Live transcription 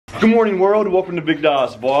Good morning world, welcome to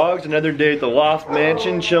BigDawsVlogs. Another day at the Loft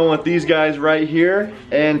Mansion, chilling with these guys right here.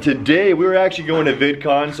 And today we were actually going to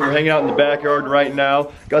VidCon, so we're hanging out in the backyard right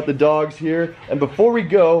now. Got the dogs here. And before we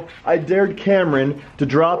go, I dared Cameron to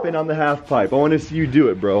drop in on the half pipe. I want to see you do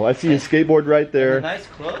it, bro. I see a skateboard right there. Nice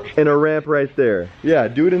clothes. And a ramp right there. Yeah,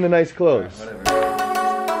 do it in the nice clothes. Whatever.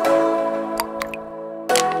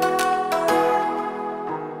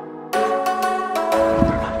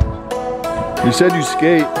 You said you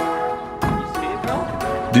skate.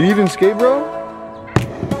 Do you even skate, bro?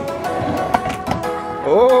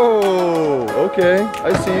 Oh, okay.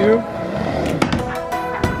 I see you.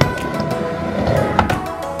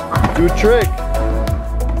 Do a trick.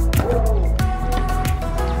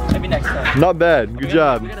 Maybe next time. Not bad. Good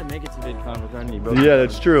job. We gotta make it to VidCon with our knee, bro. Yeah,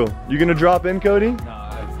 that's true. You gonna drop in, Cody? No,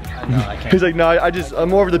 I can't. He's like, no, I'm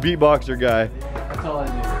more of the beatboxer guy. That's all I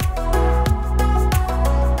do.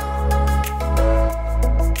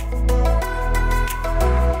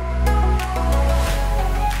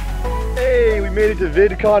 Made it to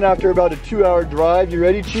VidCon after about a 2-hour drive. You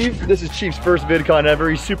ready, Chief? This is Chief's first VidCon ever.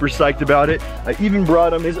 He's super psyched about it. I even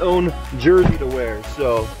brought him his own jersey to wear,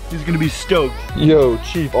 so he's gonna be stoked. Yo,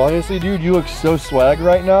 Chief, honestly, dude, you look so swag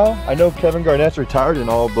right now. I know Kevin Garnett's retired and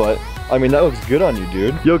all, but I mean, that looks good on you,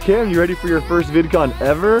 dude. Yo, Cam, you ready for your first VidCon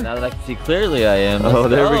ever? Now that I can see clearly, I am. Oh,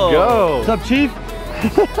 there we go. What's up, Chief?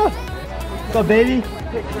 What's up, baby?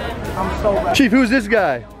 I'm so ready. Chief, who's this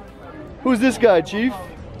guy? Who's this guy, Chief?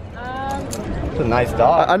 It's a nice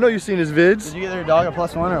dog. I know you've seen his vids. Did you get your dog a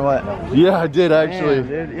 +1 or what? Yeah, I did actually.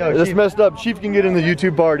 Man, dude. Yo, that's Chief. messed up. Chief can get in the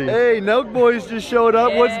YouTube party. Hey, Nelk Boys just showed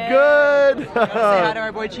up. What's good? Say hi to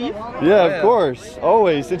our boy Chief. Yeah, of course.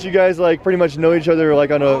 Always. Since you guys like pretty much know each other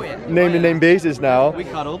like on a name-to-name basis now. We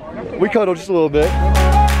cuddled. We cuddled just a little bit.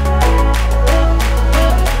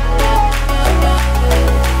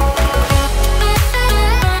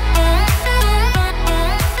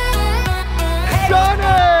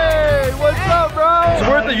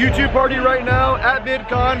 We're at the YouTube party right now at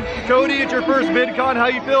VidCon. Cody, it's your first VidCon. How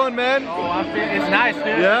you feeling, man? Oh, it's nice, dude.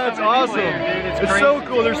 Yeah, it's awesome. It's so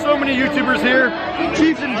cool. There's so many YouTubers here.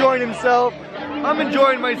 Chief's enjoying himself. I'm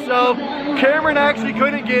enjoying myself. Cameron actually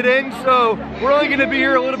couldn't get in, so we're only gonna be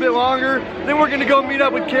here a little bit longer. Then we're gonna go meet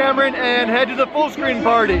up with Cameron and head to the full screen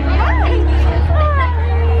party. Hi.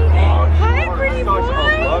 Hi, pretty boy.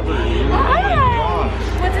 Hi.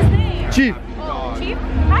 What's his name? Chief. Chief.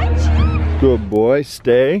 Hi, Chief. Good boy.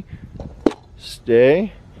 Stay.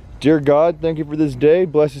 Stay. Dear God, thank you for this day.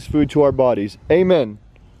 Bless this food to our bodies. Amen.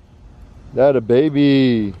 That a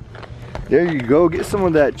baby. There you go. Get some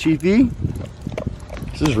of that, Chiefy.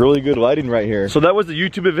 This is really good lighting right here. So that was the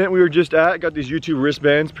YouTube event we were just at. Got these YouTube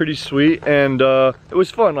wristbands, pretty sweet, and it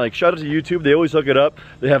was fun. Like, shout out to YouTube, they always hook it up.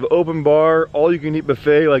 They have open bar, all you can eat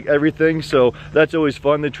buffet, like everything, so that's always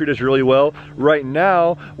fun. They treat us really well. Right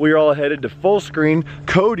now, we are all headed to Full Screen.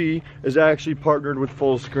 Cody is actually partnered with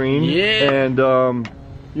Full Screen. Yeah. And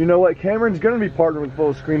you know what? Cameron's gonna be partnered with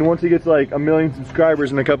Full Screen once he gets like 1 million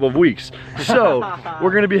subscribers in a couple of weeks. So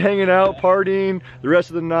we're gonna be hanging out, partying the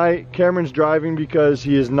rest of the night. Cameron's driving because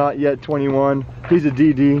he is not yet 21. He's a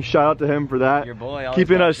DD. Shout out to him for that. Your boy, always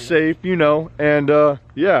keeping us safe, you know. And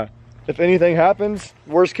yeah, if anything happens,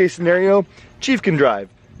 worst case scenario, Chief can drive.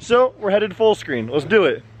 So we're headed to Full Screen. Let's do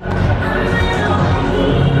it.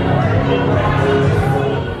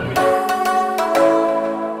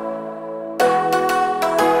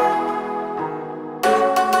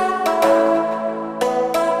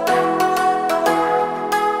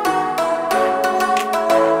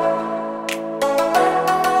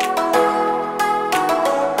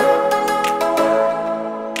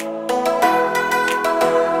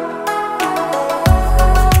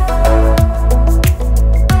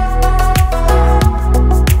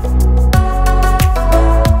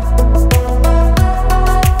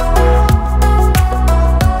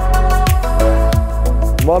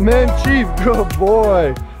 My man Chief, good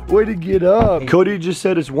boy. Way to get up. Cody just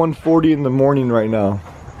said it's 1:40 in the morning right now.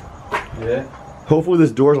 Yeah. Hopefully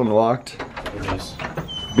this door's unlocked.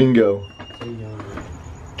 Bingo.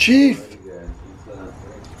 Chief!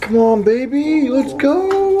 Come on, baby, let's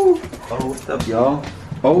go. Oh, what's up, y'all?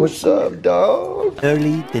 Oh, what's up, dog?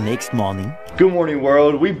 Early the next morning. Good morning,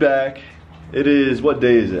 world. We back. It is, what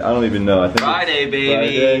day is it? I don't even know. I think Friday, it's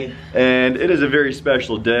baby. Friday. And it is a very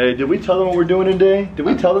special day. Did we tell them what we're doing today? Did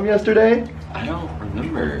we tell them yesterday? I don't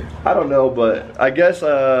remember. I don't know, but I guess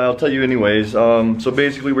I'll tell you anyways. So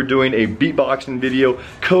basically we're doing a beatboxing video.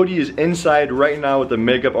 Cody is inside right now with the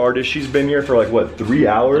makeup artist. She's been here for like, what, 3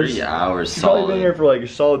 hours? 3 hours, She's solid. probably been here for like a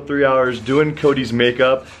solid 3 hours doing Cody's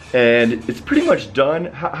makeup. And it's pretty much done.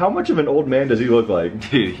 How much of an old man does he look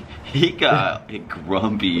like? Dude, He got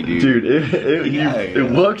grumpy, dude. Dude,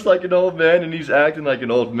 it looks like an old man and he's acting like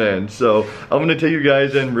an old man. So I'm gonna take you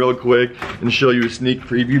guys in real quick and show you a sneak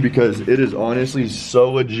preview because it is honestly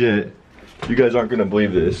so legit. You guys aren't gonna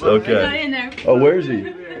believe this. Okay. In there. Oh, where is he?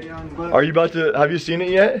 Are you about to, have you seen it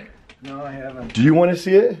yet? No, I haven't. Do you want to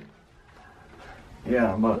see it?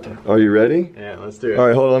 Yeah, I'm about to. Are you ready? Yeah, let's do it. All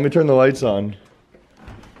right, hold on, let me turn the lights on.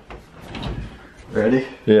 Ready?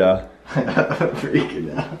 Yeah.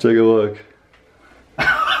 Freaking out. Take a look.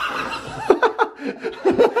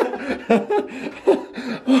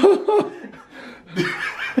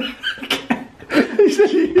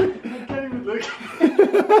 I can't even look.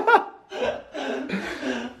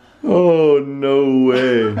 Oh, no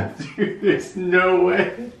way. Dude, there's no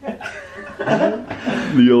way.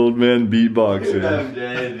 The old man beatboxer. I'm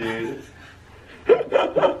dead, dude.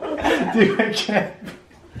 Dude, I can't.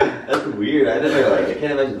 That's weird. I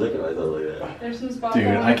can't imagine looking at myself like that. There's some spots. Dude,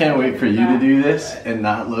 I can't wait for you to do this and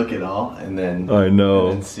not look at all and then I know.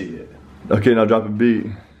 and then see it. Okay, now drop a beat.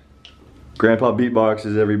 Grandpa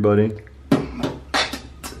beatboxes, everybody.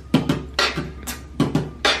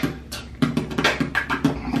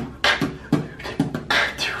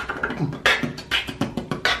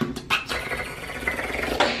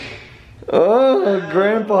 Oh,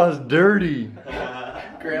 Grandpa's dirty.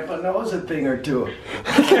 Grandpa knows a thing or two.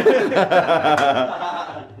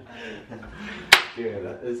 Dude,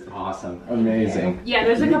 that is awesome. Amazing. Yeah,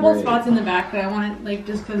 there's a couple spots in the back that I want, like,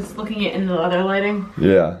 just because looking at in the other lighting,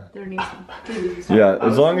 Yeah. there needs to be. Yeah,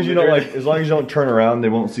 as long as you don't as long as you don't turn around, they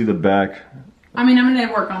won't see the back. I mean, I'm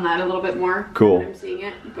gonna work on that a little bit more. Cool. When I'm seeing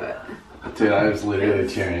it, but. Dude, I was literally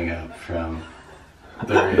tearing up from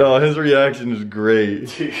the Oh, his reaction is great.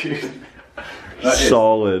 Dude,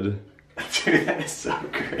 Solid. dude, that is so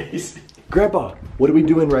crazy. Grandpa, what are we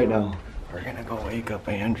doing right now? We're gonna go wake up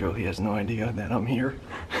Andrew. He has no idea that I'm here.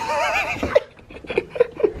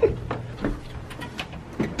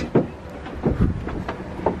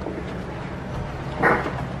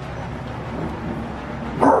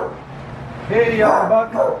 Hey, young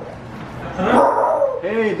buck. Huh?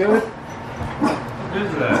 Hey, dude.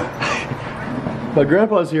 Who's that? My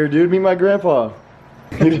grandpa's here, dude. Meet my grandpa.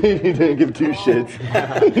 He didn't give two shits.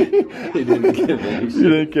 He didn't give any He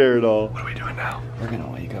didn't care at all. What are we doing now? We're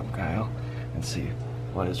gonna wake up Kyle and see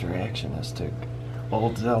what his reaction is to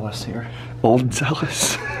old Zealous here. Old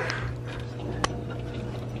Zealous.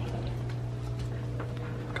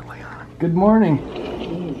 Good morning. Oh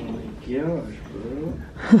my gosh, bro.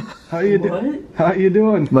 How you doing? How you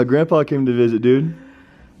doing? My grandpa came to visit, dude.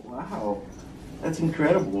 Wow, that's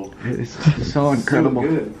incredible. It's so incredible. So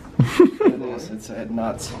good. It is. It's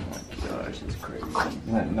nuts. Oh my gosh, it's crazy.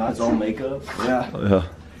 Isn't that nuts? It's all makeup? Yeah. Yeah.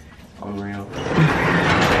 Unreal.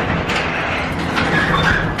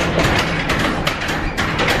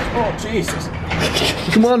 Oh Jesus!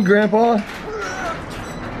 Come on, grandpa.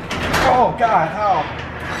 Oh God!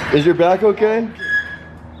 How? Is your back okay?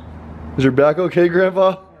 Is your back okay,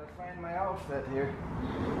 grandpa? Gotta find my outfit here.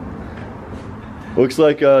 Looks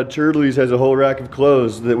like Turtles has a whole rack of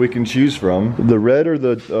clothes that we can choose from. The red or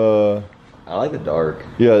the, I like the dark.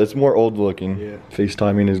 yeah, it's more old looking. Yeah.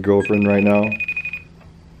 FaceTiming his girlfriend right now.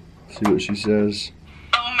 See what she says.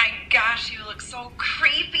 Oh my gosh, you look so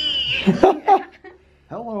creepy.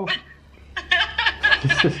 Hello.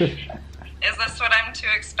 Is this what I'm to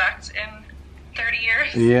expect in 30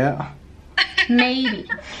 years? Yeah. Maybe.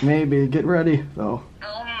 Maybe. Get ready though.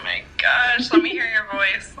 Oh my gosh, let me hear your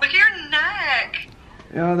voice. Look at your neck.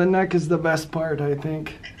 Yeah, the neck is the best part, I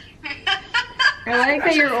think. I like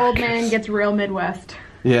that your old man gets real Midwest.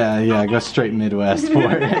 Yeah, I go straight Midwest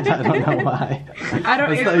for it. I don't know why. I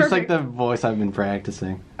don't. It's like the voice I've been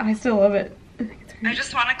practicing. I still love it. I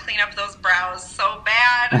just want to clean up those brows so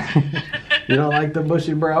bad. You don't like the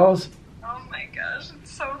bushy brows? Oh my gosh,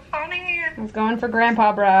 it's so funny. I was going for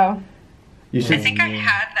Grandpa Brow. You I should. think I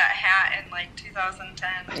had that hat in like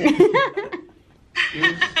 2010.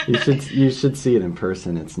 You should see it in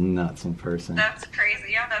person. It's nuts in person. That's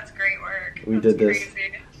crazy. Yeah, that's great work. We That's did this.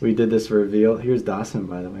 Crazy. We did this reveal. Here's Dawson,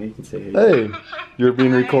 by the way. You can say hey. Hey, you're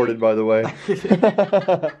being recorded, by the way. Oh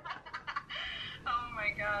my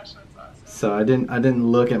gosh, that's awesome. So I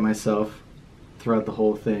didn't look at myself throughout the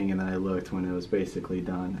whole thing, and then I looked when it was basically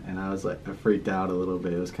done, and I was like, I freaked out a little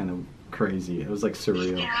bit. It was kind of crazy. It was like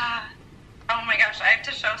surreal. Yeah. Oh my gosh, I have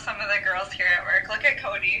to show some of the girls here at work. Look at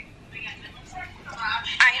Cody.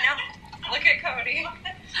 I know. Look at Cody.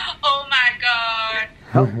 Oh my god.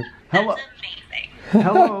 Hello. That's amazing.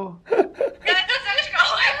 Hello. That's such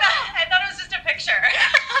cool. I thought it was just a picture.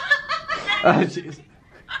 Oh, jeez.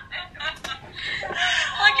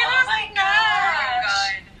 Look at his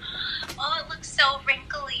neck. Oh, it looks so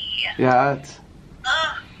wrinkly. Yeah, it's.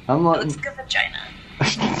 I'm like. Let's go vagina.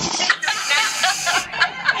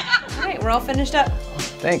 Alright, we're all finished up.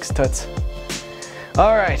 Thanks, Toots.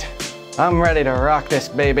 Alright, I'm ready to rock this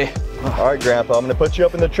baby. All right, Grandpa, I'm gonna put you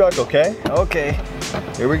up in the truck, okay? Okay.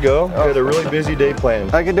 Here we go. We had a really busy day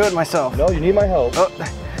planned. I can do it myself. No, you need my help. Oh,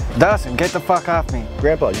 Dawson, get the fuck off me.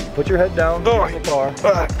 Grandpa, you put your head down, get in the car.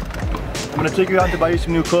 I'm gonna take you out to buy you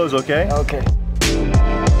some new clothes, okay? Okay.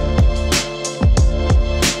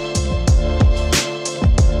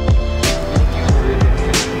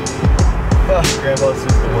 Grandpa, this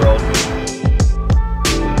is the world.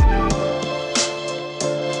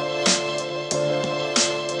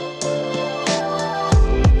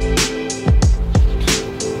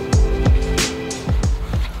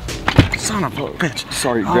 Son of a bitch.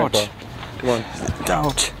 Sorry, Grandpa. Come on.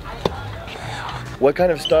 Ouch. What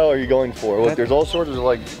kind of style are you going for? Look, there's all sorts of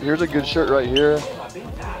like, here's a good shirt right here. Do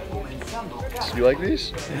you like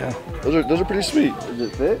these? Yeah. Those are pretty sweet. Does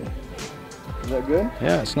it fit? Is that good?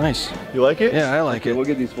 Yeah, it's nice. You like it? Yeah, I like it. We'll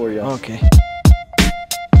get these for you. Okay.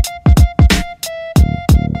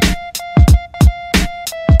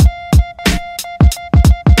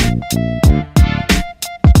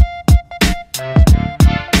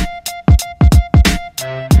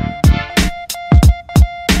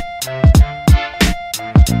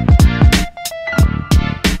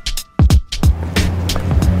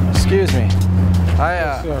 Excuse me.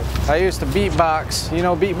 I used to beatbox. You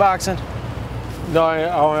know beatboxing? No,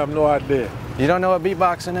 I have no idea. You don't know what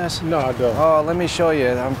beatboxing is? No, I don't. Oh, let me show you.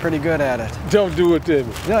 I'm pretty good at it. Don't do it to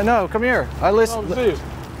me. No, come here. I listen. I'm serious.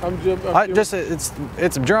 I'm Just it's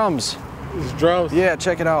drums. It's drums? Yeah,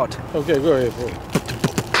 check it out. Okay, go ahead.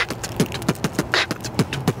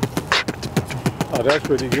 Oh, that's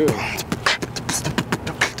pretty good.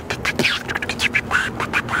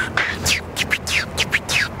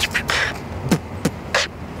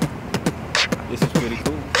 This is pretty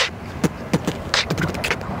cool.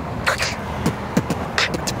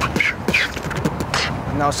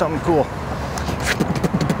 Now something cool.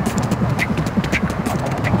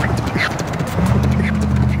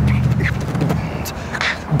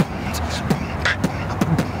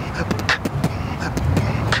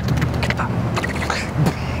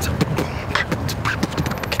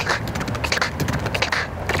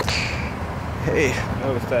 Hey.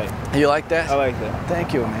 That was tight. You like that? I like that.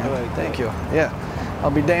 Thank you, man. I like Thank you. Yeah. I'll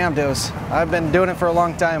be damned. I've been doing it for a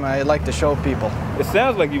long time. I like to show people. It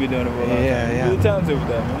sounds like you've been doing it for a long time. Yeah. You're talented with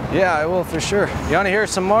that, man. Yeah, I will for sure. You want to hear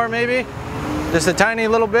some more, maybe? Just a tiny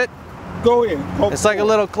little bit? Go in. Go It's like a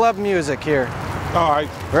little club music here. All right.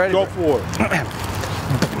 Ready? Go for it.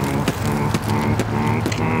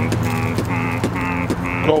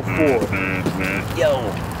 Go for it.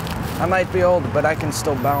 Yo. I might be old, but I can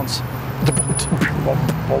still bounce.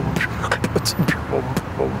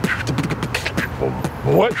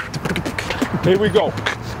 What? Here we go.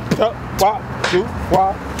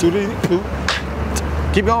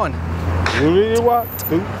 Keep going.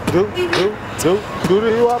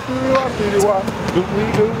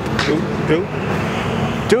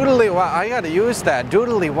 Doodly wop. I gotta use that.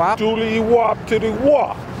 Doodly wop. Doodly wop to the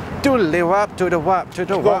wop. Doodly wop to the wop to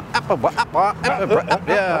the wop.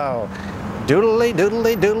 Yeah. Doodly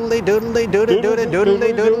doodly doodly doodly doodly doodly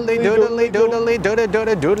doodly doodly doodly doodly doodly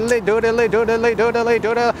doodly doodly doodly doodly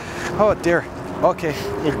doodly. Oh dear. Okay.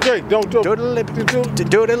 Okay, don't do doodly doodly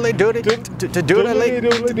doodly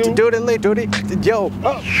doodly doodly doodly yo.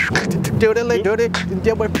 Doodly doodly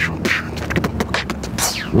yo.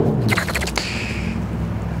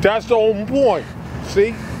 That's on point.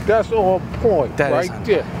 See? That's on point right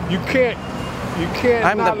there. You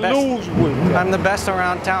can't not lose with that. I'm the best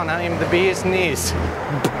around town. I am the bee's knees.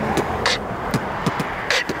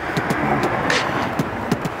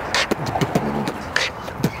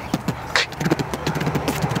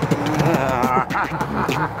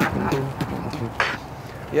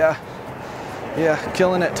 Yeah,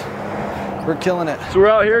 killing it. We're killing it. So we're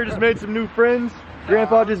out here, just made some new friends.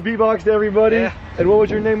 Grandpa just beatboxed everybody. Yeah. And what was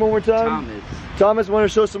your name one more time? Thomas, want to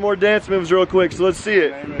show some more dance moves real quick, so let's see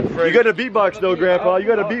it. You got a beatbox though, Grandpa. You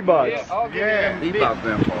got a beatbox. Yeah. Beatbox,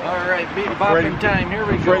 Grandpa. All right, beatboxing time. Here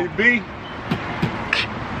we go. Ready to be?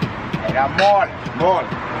 Yeah, Martin.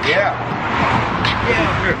 Yeah.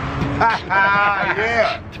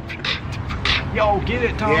 Yeah. Yo, get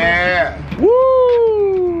it, Thomas. Yeah.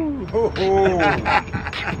 Woo!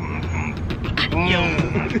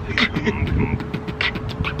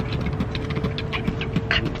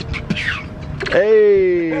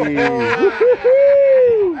 Hey! That's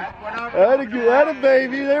what Atta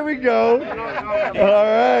baby, there we go. All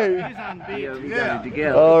right.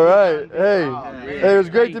 All right. Hey, it was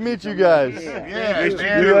great to meet you guys.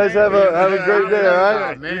 You guys have a great day, all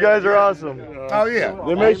right? You guys are awesome. Oh yeah.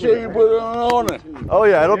 Then make sure you put it on it. Oh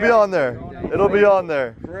yeah, it'll be on there. It'll be on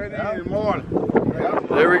there. Friday morning.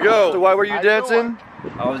 There we go. So why were you dancing?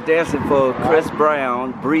 I was dancing for Chris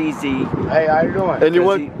Brown, Breezy. Hey, how you doing? And you He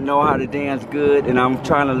want know how to dance good, and I'm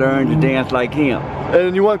trying to learn to dance like him.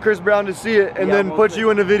 and you want Chris Brown to see it and Yeah, then put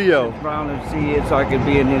you in the video. Chris Brown to see it so I can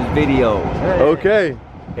be in his video. Okay.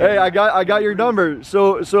 Hey, I got your number.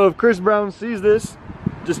 So if Chris Brown sees this,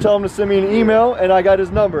 just tell him to send me an email, and I got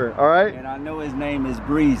his number. All right. And I know his name is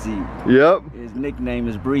Breezy. Yep. His nickname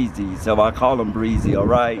is Breezy, so I call him Breezy. All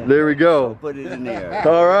right. There we go. Put it in there.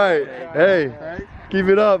 All right. Hey, keep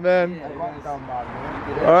it up, man.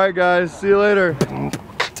 All right, guys. See you later.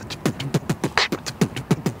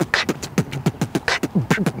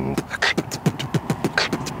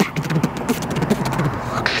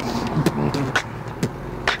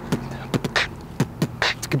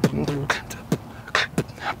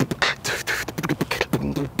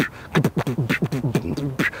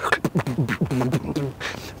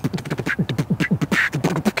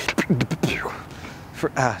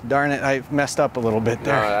 Darn it, I messed up a little bit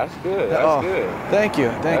there. No, that's good. That's good. Thank you.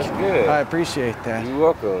 Thank you. Good. I appreciate that. You're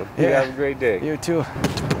welcome. You have a great day. You too.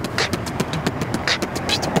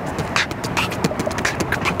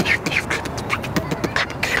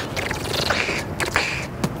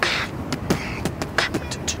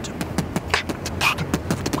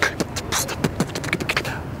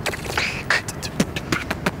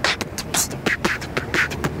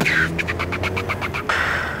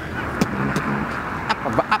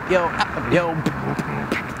 Yo, yo.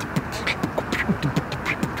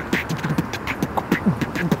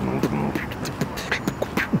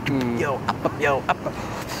 Yo, up, yo, up.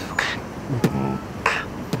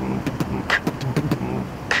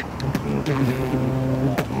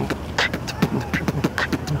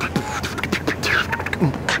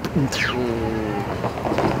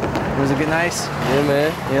 Was it nice? Yeah,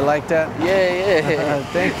 man. You like that? Yeah.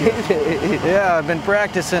 Thank you. Yeah, I've been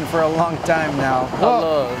practicing for a long time now. How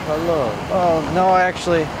long? How long? Oh, no,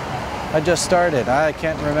 actually, I just started. I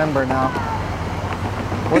can't remember now.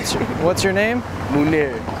 What's your name?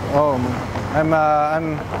 Munir. Oh, I'm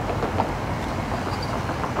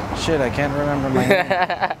shit, I can't remember my name.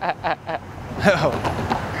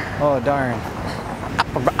 Oh, darn.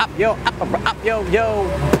 Up, yo, yo, yo.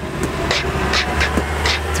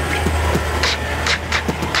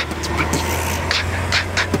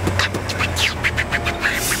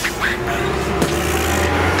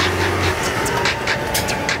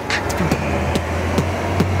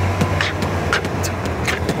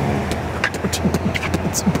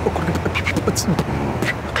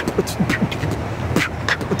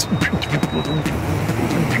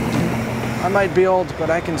 I might be old, but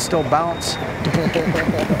I can still bounce. That's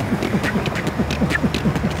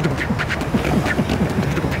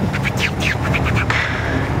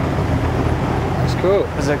cool.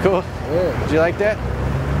 Is that cool? Yeah. Did you like that?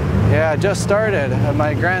 Yeah, I just started.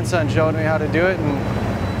 My grandson showed me how to do it,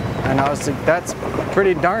 and I was like, that's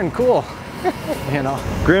pretty darn cool. You know.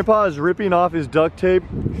 Grandpa is ripping off his duct tape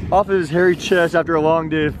off of his hairy chest after a long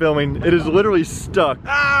day of filming. It is literally stuck.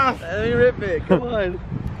 Ah! Let me rip it. Come on.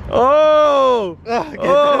 Oh!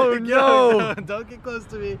 Oh no! Don't get close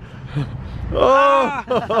to me. Oh!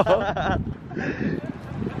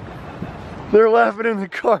 They're laughing in the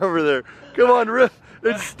car over there. Come on, rip.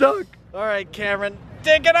 It's stuck. All right, Cameron,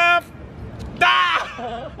 take it off.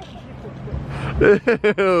 Ah!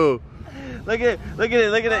 Ew. Look at it. Look at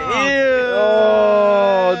it. Ew.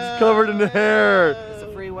 Oh, it's covered in hair. It's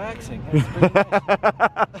a free waxing.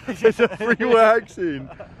 It's a free waxing.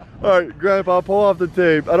 All right, Grandpa, pull off the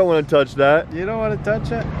tape. I don't want to touch that. You don't want to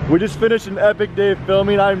touch it? We just finished an epic day of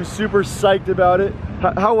filming. I'm super psyched about it.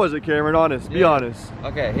 How was it, Cameron? Honest, be honest.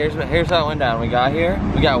 Okay, here's how it went down. We got here,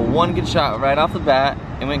 we got one good shot right off the bat.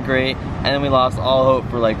 It went great, and then we lost all hope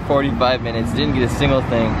for like 45 minutes. Didn't get a single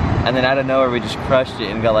thing, and then out of nowhere we just crushed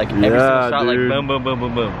it and got like every single shot, dude. like boom, boom, boom,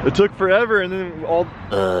 boom, boom. It took forever, and then all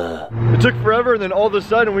of a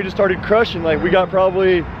sudden we just started crushing. Like we got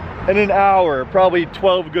probably in an hour, probably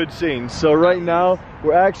 12 good scenes. So right now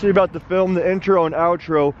we're actually about to film the intro and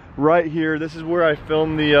outro right here. This is where I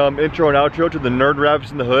filmed the intro and outro to the Nerd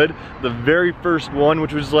Rabbits in the Hood, the very first one,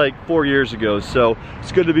 which was like 4 years ago. So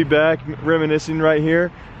it's good to be back, reminiscing right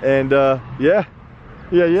here, and yeah.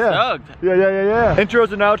 Stoked. Yeah.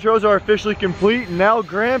 Intros and outros are officially complete. Now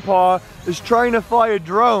Grandpa is trying to fly a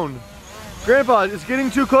drone. Grandpa, it's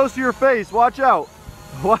getting too close to your face. Watch out.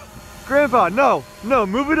 What? Grandpa, no,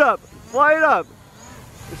 move it up. Fly it up.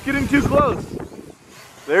 It's getting too close.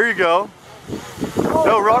 There you go. Oh,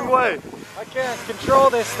 no, wrong way. I can't control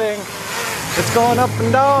this thing. It's going up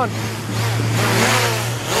and down.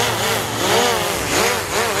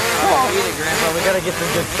 Oh, eat it, Grandpa. We gotta get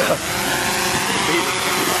some good stuff.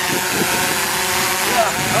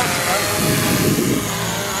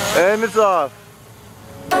 And it's off.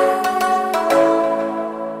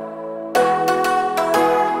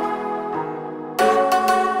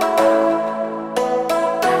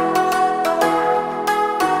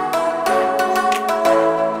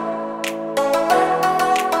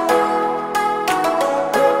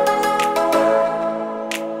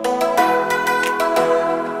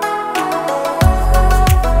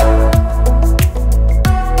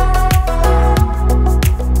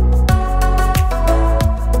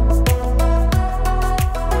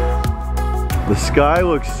 The sky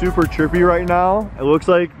looks super trippy right now. It looks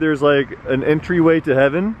like there's like an entryway to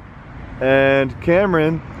heaven, and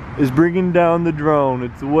Cameron is bringing down the drone.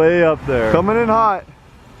 It's way up there. Coming in hot.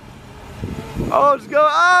 Oh, let's go.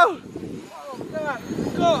 Oh! Oh God,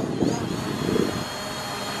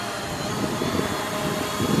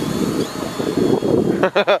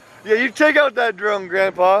 go! Yeah, you take out that drone,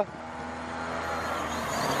 Grandpa.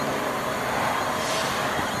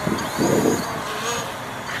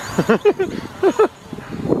 Look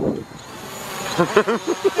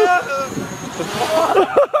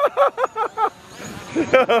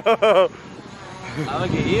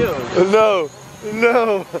at you. No,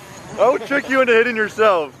 no. I would trick you into hitting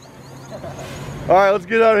yourself. All right, let's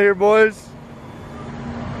get out of here, boys.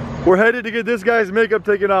 We're headed to get this guy's makeup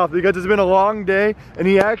taken off because it's been a long day, and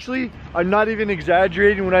he actually, I'm not even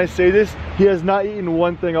exaggerating when I say this, he has not eaten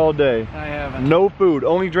one thing all day. I haven't. No food,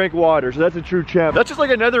 only drank water, so that's a true champ. That's just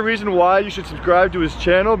like another reason why you should subscribe to his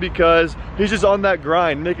channel, because he's just on that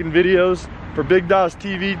grind, making videos for Big Daws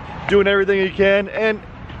TV, doing everything he can, and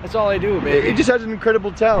that's all I do, baby. He just has an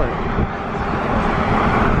incredible talent.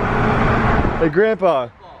 Hey, Grandpa,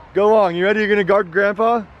 go on. You ready? You're gonna guard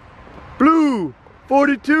Grandpa? Blue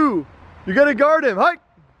 42. You gotta guard him. Hike.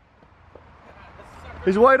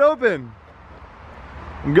 He's wide open.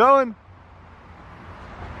 I'm going.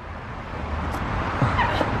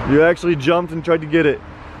 You actually jumped and tried to get it.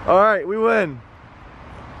 All right, we win.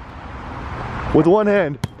 With one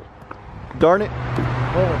hand. Darn it.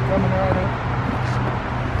 Oh, it's coming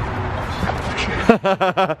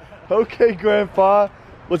right up. Okay, Grandpa.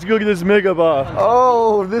 Let's go get this makeup off.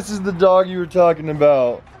 Oh, this is the dog you were talking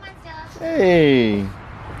about. Hey.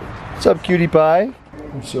 What's up, cutie pie?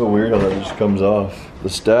 It's so weird how that just comes off. The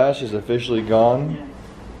stash is officially gone.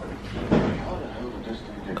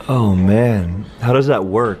 Oh man. How does that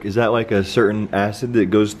work? Is that like a certain acid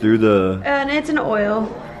that goes through the... And it's an oil.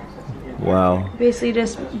 Wow. Basically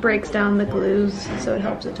just breaks down the glues, so it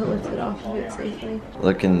helps it to lift it off of it safely.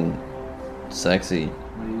 Looking sexy.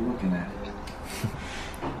 What are you looking at?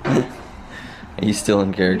 Are you still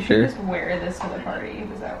in character? You should just wear this to the party,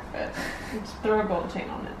 this outfit. Just throw a gold chain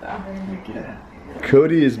on it though.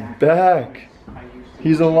 Cody is back.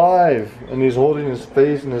 He's alive, and he's holding his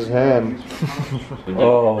face in his hand.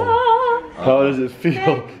 Oh, how does it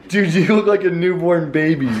feel? Dude, you look like a newborn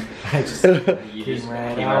baby. I just came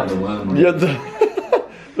right out of the womb. Yeah,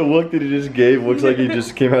 the look that he just gave looks like he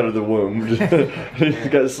just came out of the womb. He's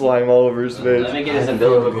got slime all over his face. Let me get his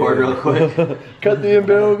umbilical cord real quick. Cut the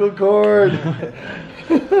umbilical cord.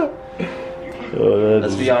 Oh,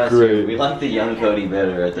 Let's be honest here, we like the young Cody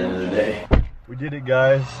better at the end of the day. We did it,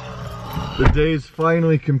 guys. The day is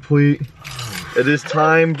finally complete. It is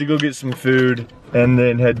time to go get some food and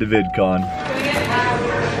then head to VidCon.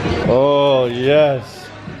 Oh, yes.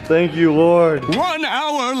 Thank you, Lord. 1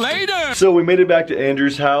 hour later. So we made it back to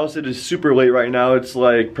Andrew's house. It is super late right now. It's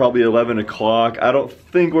like probably 11 o'clock. I don't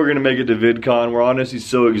think we're gonna make it to VidCon. We're honestly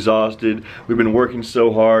so exhausted. We've been working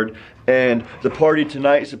so hard. And the party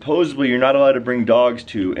tonight, supposedly you're not allowed to bring dogs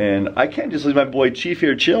to. And I can't just leave my boy Chief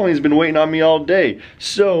here chilling. He's been waiting on me all day.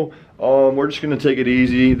 So we're just gonna take it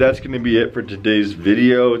easy. That's gonna be it for today's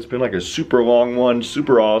video. It's been like a super long one,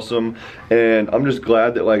 super awesome. And I'm just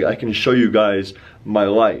glad that like I can show you guys my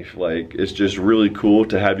life. Like, it's just really cool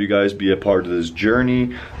to have you guys be a part of this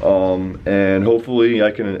journey, and hopefully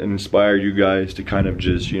I can inspire you guys to kind of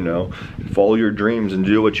just, you know, follow your dreams and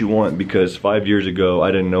do what you want, because 5 years ago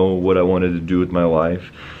I didn't know what I wanted to do with my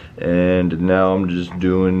life, and now I'm just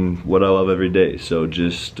doing what I love every day. So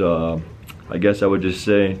just I guess I would just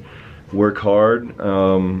say work hard,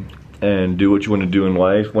 and do what you want to do in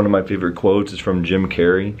life. One of my favorite quotes is from Jim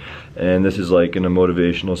Carrey, and this is like in a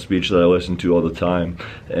motivational speech that I listen to all the time.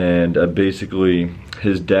 And basically,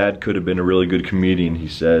 his dad could have been a really good comedian, he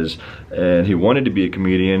says, and he wanted to be a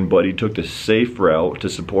comedian, but he took the safe route to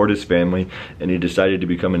support his family, and he decided to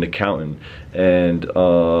become an accountant. And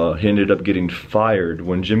he ended up getting fired.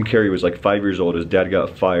 When Jim Carrey was like 5 years old, his dad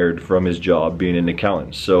got fired from his job being an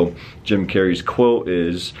accountant. So Jim Carrey's quote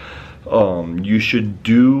is, you should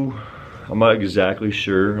do, I'm not exactly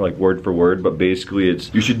sure like word for word, but basically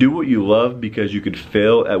it's, you should do what you love because you could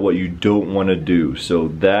fail at what you don't want to do. So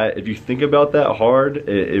that, if you think about that hard,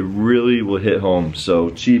 it really will hit home. So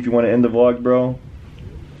Chief, you want to end the vlog, bro?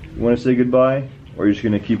 You want to say goodbye? Or are you just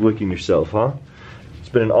going to keep licking yourself, huh? It's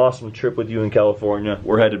been an awesome trip with you in California.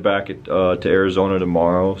 We're headed back to Arizona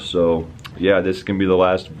tomorrow, so yeah, this is gonna be the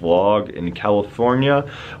last vlog in California.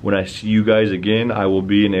 When I see you guys again, I will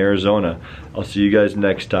be in Arizona. I'll see you guys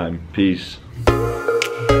next time. Peace.